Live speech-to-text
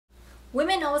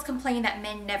Women always complain that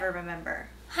men never remember.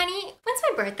 Honey, when's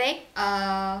my birthday?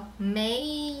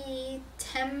 May-tember.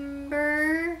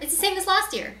 It's the same as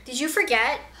last year. Did you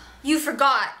forget? You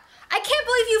forgot. I can't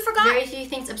believe you forgot. Very few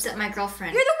things upset my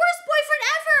girlfriend. You're the worst boyfriend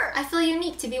ever! I feel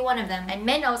unique to be one of them. And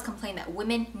men always complain that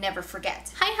women never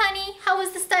forget. Hi, honey. How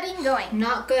is the studying going?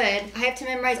 Not good. I have to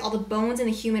memorize all the bones in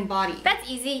the human body. That's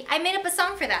easy. I made up a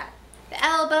song for that. The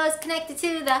elbow's connected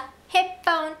to the hip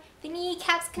bone. The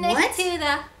kneecap's connected to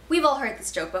the... We've all heard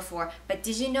this joke before, but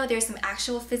did you know there's some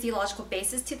actual physiological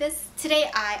basis to this? Today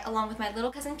I, along with my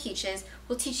little cousin Peaches,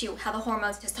 will teach you how the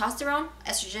hormones testosterone,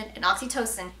 estrogen, and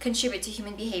oxytocin contribute to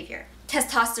human behavior.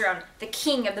 Testosterone, the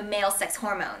king of the male sex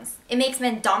hormones. It makes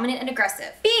men dominant and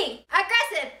aggressive. Be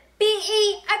aggressive!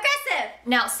 B-E, aggressive!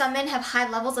 Now, some men have high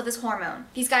levels of this hormone.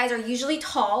 These guys are usually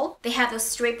tall, they have those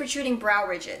straight protruding brow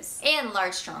ridges, and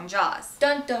large strong jaws.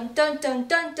 Dun dun dun dun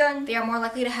dun dun! They are more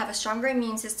likely to have a stronger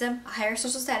immune system, a higher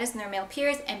social status than their male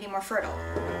peers, and be more fertile.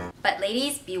 But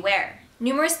ladies, beware.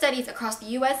 Numerous studies across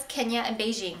the US, Kenya, and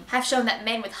Beijing have shown that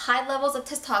men with high levels of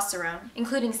testosterone,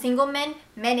 including single men,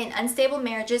 men in unstable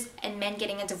marriages, and men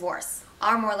getting a divorce,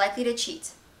 are more likely to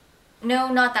cheat.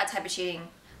 No, not that type of cheating.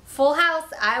 Full house,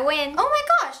 I win. Oh my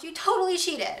gosh, you totally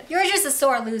cheated. You're just a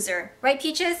sore loser. Right,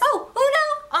 Peaches? Oh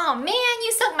no! Oh man,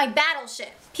 you sunk my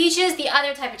battleship. Peaches, the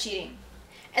other type of cheating.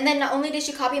 And then not only did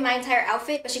she copy my entire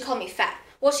outfit, but she called me fat.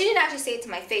 Well, she didn't actually say it to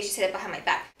my face, she said it behind my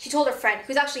back. She told her friend,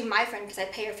 who's actually my friend because I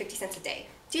pay her 50 cents a day.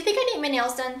 Do you think I need my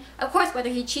nails done? Of course, whether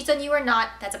he cheats on you or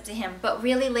not, that's up to him. But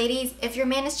really, ladies, if your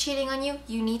man is cheating on you,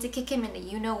 you need to kick him in the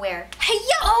you-know-where. Hey,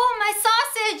 yo! Oh, my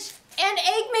sausage! And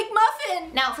egg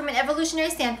McMuffin! Now, from an evolutionary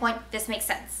standpoint, this makes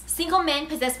sense. Single men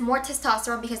possess more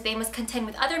testosterone because they must contend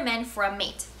with other men for a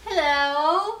mate.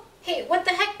 Hello? Hey, what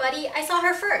the heck, buddy? I saw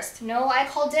her first. No, I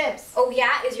called dibs. Oh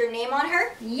yeah? Is your name on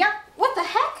her? Yep. What the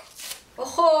heck?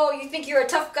 Oh, you think you're a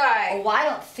tough guy. Oh, I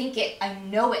don't think it. I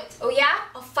know it. Oh yeah?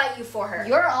 I'll fight you for her.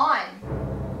 You're on.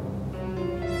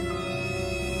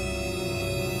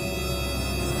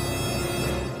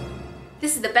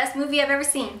 This is the best movie I've ever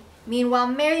seen. Meanwhile,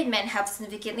 married men have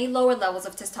significantly lower levels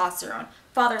of testosterone,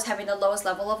 fathers having the lowest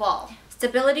level of all.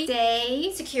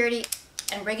 Stability, security,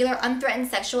 and regular unthreatened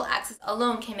sexual access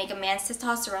alone can make a man's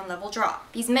testosterone level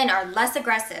drop. These men are less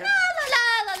aggressive,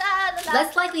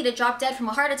 less likely to drop dead from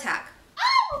a heart attack,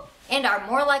 and are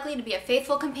more likely to be a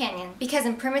faithful companion, because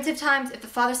in primitive times, if the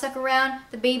father stuck around,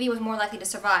 the baby was more likely to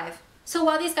survive. So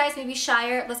while these guys may be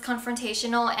shyer, less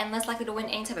confrontational, and less likely to win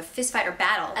any type of fistfight or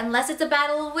battle, unless it's a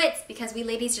battle of wits, because we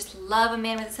ladies just love a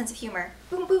man with a sense of humor.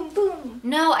 Boom, boom, boom.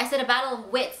 No, I said a battle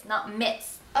of wits, not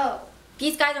mitts. Oh.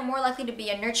 These guys are more likely to be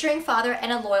a nurturing father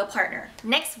and a loyal partner.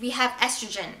 Next, we have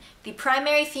estrogen, the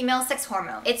primary female sex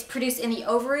hormone. It's produced in the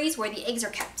ovaries where the eggs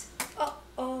are kept.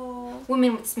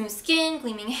 Women with smooth skin,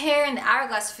 gleaming hair, and the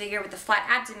hourglass figure with the flat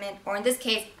abdomen, or in this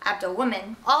case,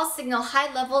 abdo-woman, all signal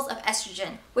high levels of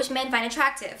estrogen, which men find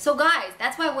attractive. So guys,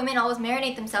 that's why women always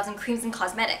marinate themselves in creams and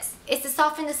cosmetics. It's to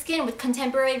soften the skin with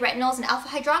contemporary retinols and alpha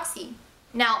hydroxy.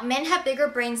 Now, men have bigger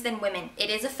brains than women. It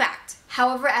is a fact.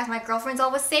 However, as my girlfriends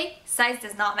always say, size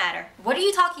does not matter. What are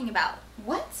you talking about?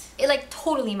 What? It like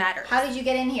totally matters. How did you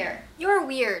get in here? You're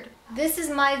weird. This is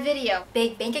my video.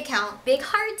 Big bank account, big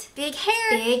heart, big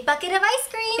hair, big bucket of ice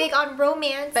cream, big on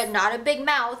romance, but not a big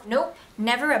mouth. Nope,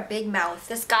 never a big mouth.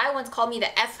 This guy once called me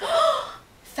the F word.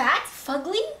 Fat?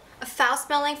 Fugly? A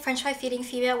foul-smelling, french fry-feeding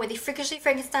female with a freakishly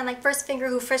Frankenstein-like first finger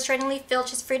who frustratingly filched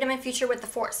his freedom and future with the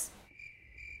force.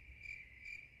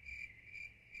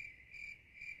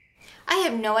 I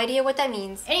have no idea what that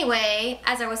means. Anyway,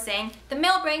 as I was saying, the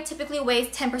male brain typically weighs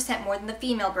 10% more than the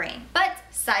female brain. But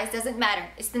size doesn't matter.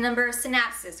 It's the number of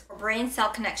synapses, or brain cell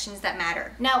connections, that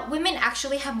matter. Now, women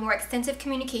actually have more extensive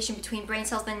communication between brain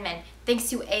cells than men, thanks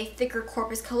to a thicker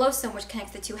corpus callosum which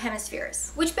connects the two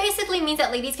hemispheres. Which basically means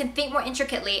that ladies can think more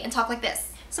intricately and talk like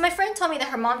this. So my friend told me that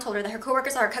her mom told her that her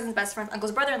coworkers are her cousin's best friend's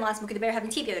uncle's brother-in-law and Smokey the Bear having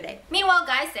tea the other day. Meanwhile,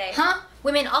 guys say, huh?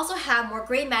 Women also have more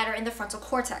gray matter in the frontal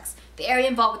cortex, the area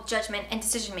involved with judgment and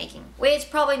decision-making,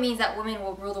 which probably means that women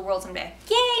will rule the world someday.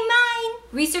 Yay, mine!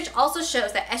 Research also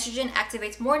shows that estrogen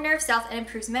activates more nerve cells and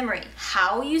improves memory.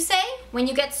 How, you say? When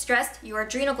you get stressed, your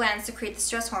adrenal glands secrete the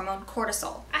stress hormone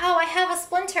cortisol. Ow, I have a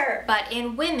splinter! But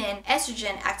in women,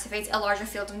 estrogen activates a larger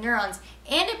field of neurons,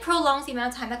 and it prolongs the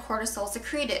amount of time that cortisol is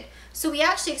secreted. So we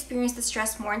actually experience the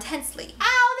stress more intensely.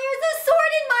 Ow, there's a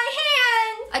sword in my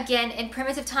hand! Again, in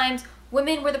primitive times,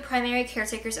 Women were the primary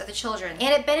caretakers of the children,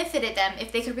 and it benefited them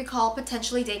if they could recall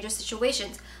potentially dangerous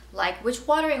situations, like which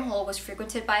watering hole was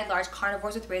frequented by large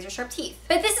carnivores with razor-sharp teeth.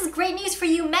 But this is great news for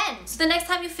you men! So the next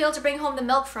time you fail to bring home the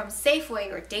milk from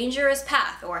Safeway or Dangerous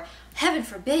Path, or heaven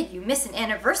forbid you miss an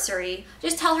anniversary,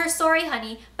 just tell her, sorry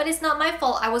honey, but it's not my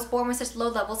fault I was born with such low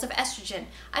levels of estrogen.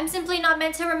 I'm simply not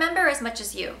meant to remember as much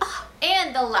as you.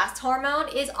 And the last hormone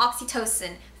is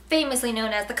oxytocin, famously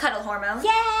known as the cuddle hormone.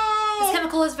 Yay! This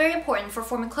chemical is very important for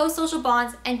forming close social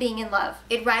bonds and being in love.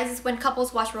 It rises when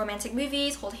couples watch romantic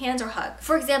movies, hold hands, or hug.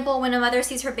 For example, when a mother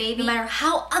sees her baby, no matter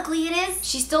how ugly it is,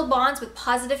 she still bonds with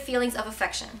positive feelings of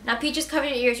affection. Now Peaches, cover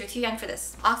your ears, you're too young for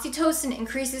this. Oxytocin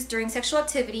increases during sexual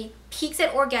activity, peaks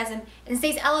at orgasm, and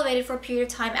stays elevated for a period of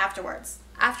time afterwards.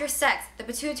 After sex, the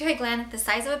pituitary gland, the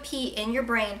size of a pea in your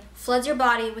brain, floods your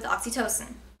body with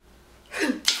oxytocin.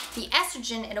 The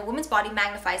estrogen in a woman's body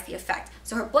magnifies the effect.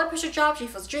 So her blood pressure drops, she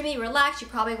feels dreamy, relaxed, she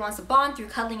probably wants to bond through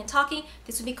cuddling and talking.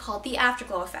 This would be called the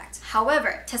afterglow effect.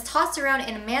 However, testosterone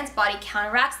in a man's body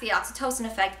counteracts the oxytocin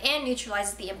effect and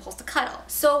neutralizes the impulse to cuddle.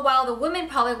 So while the woman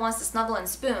probably wants to snuggle and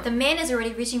spoon, the man is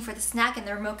already reaching for the snack and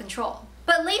the remote control.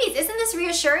 But ladies, isn't this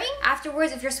reassuring?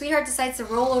 Afterwards, if your sweetheart decides to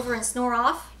roll over and snore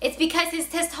off, it's because his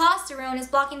testosterone is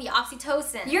blocking the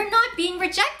oxytocin. You're not being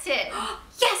rejected.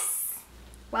 Yes!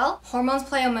 Well, hormones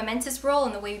play a momentous role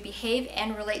in the way we behave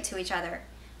and relate to each other.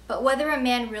 But whether a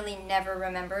man really never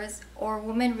remembers or a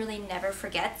woman really never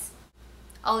forgets,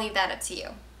 I'll leave that up to you.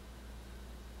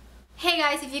 Hey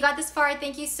guys, if you got this far,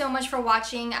 thank you so much for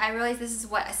watching. I realize this is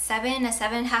what, a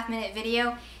 7.5 minute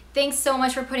video. Thanks so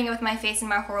much for putting up with my face and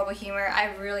my horrible humor.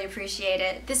 I really appreciate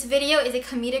it. This video is a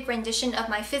comedic rendition of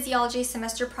my physiology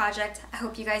semester project. I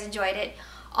hope you guys enjoyed it.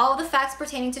 All the facts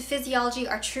pertaining to physiology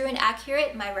are true and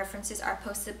accurate. My references are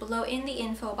posted below in the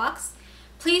info box.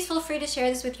 Please feel free to share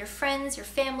this with your friends, your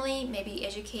family, maybe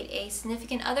educate a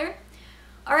significant other.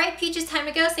 Alright, Peaches, time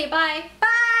to go. Say bye.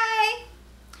 Bye!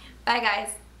 Bye, guys.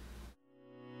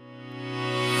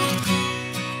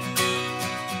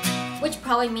 Which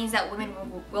probably means that women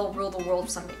will rule the world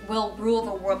someday. Will rule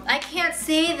the world. I can't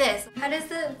say this. How does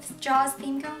the Jaws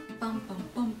theme go? Bum, bum,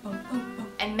 bum, bum, bum, bum.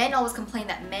 And men always complain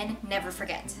that men never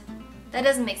forget. That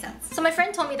doesn't make sense. So my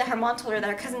friend told me that her mom told her that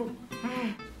her cousin...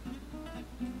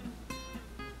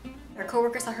 Her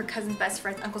coworker saw her cousin's best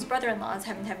friend's uncle's brother-in-law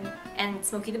and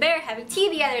Smokey the Bear having tea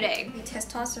the other day.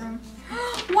 Testosterone.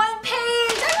 1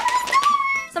 page!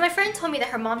 So my friend told me that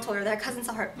her mom told her that her cousin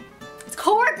saw her... It's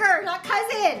coworker, not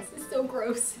cousin! This is so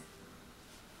gross.